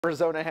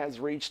Arizona has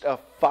reached a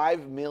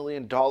 $5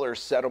 million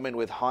settlement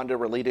with Honda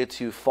related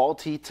to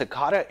faulty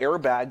Takata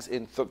airbags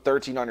in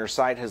 13 on Your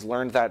Side has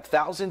learned that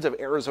thousands of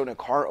Arizona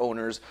car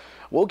owners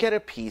will get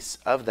a piece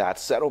of that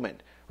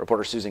settlement.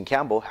 Reporter Susan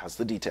Campbell has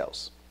the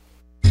details.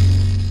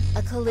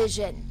 A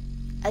collision,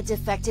 a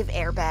defective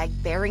airbag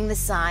bearing the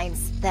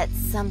signs that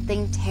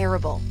something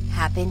terrible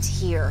happened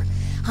here.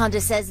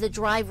 Honda says the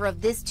driver of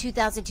this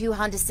 2002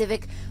 Honda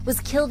Civic was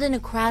killed in a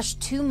crash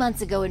 2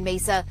 months ago in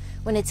Mesa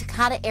when a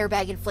Takata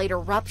airbag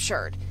inflator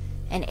ruptured,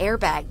 an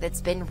airbag that's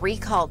been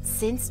recalled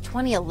since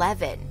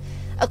 2011.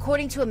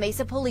 According to a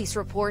Mesa police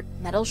report,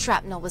 metal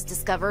shrapnel was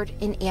discovered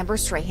in Amber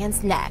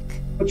Strahan's neck.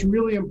 It's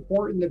really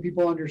important that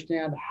people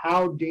understand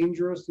how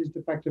dangerous these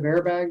defective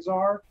airbags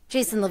are.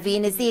 Jason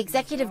Levine is the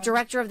executive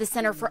director of the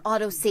Center for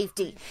Auto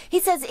Safety. He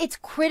says it's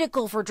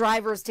critical for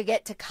drivers to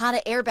get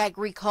Takata airbag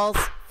recalls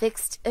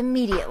fixed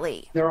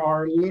immediately. There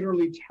are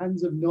literally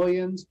tens of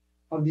millions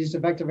of these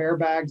defective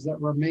airbags that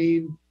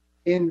remain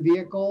in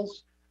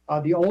vehicles.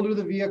 The older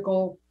the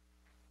vehicle,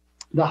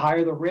 the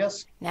higher the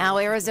risk. Now,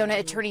 Arizona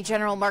Attorney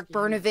General Mark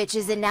Brnovich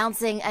is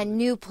announcing a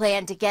new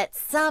plan to get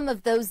some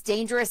of those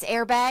dangerous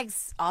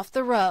airbags off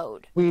the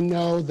road. We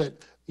know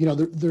that,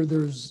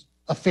 there's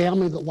a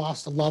family that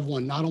lost a loved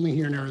one, not only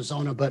here in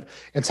Arizona, but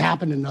it's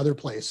happened in other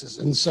places.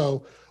 And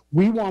so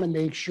we want to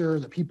make sure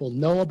that people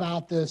know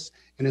about this,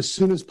 and as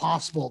soon as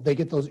possible, they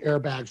get those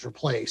airbags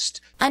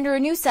replaced. Under a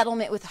new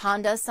settlement with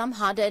Honda, some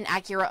Honda and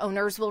Acura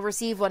owners will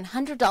receive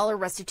 $100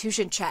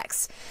 restitution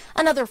checks.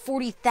 Another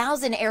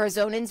 40,000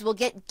 Arizonans will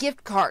get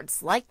gift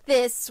cards like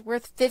this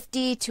worth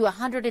 $50 to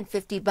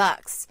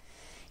 $150.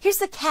 Here's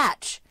the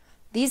catch.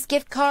 These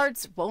gift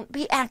cards won't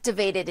be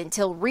activated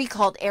until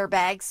recalled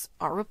airbags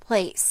are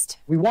replaced.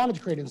 We wanted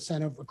to create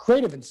a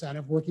creative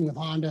incentive working with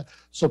Honda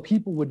so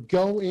people would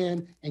go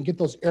in and get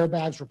those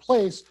airbags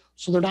replaced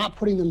so they're not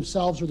putting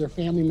themselves or their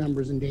family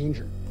members in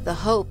danger. The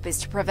hope is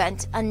to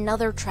prevent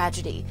another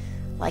tragedy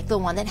like the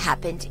one that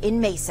happened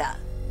in Mesa.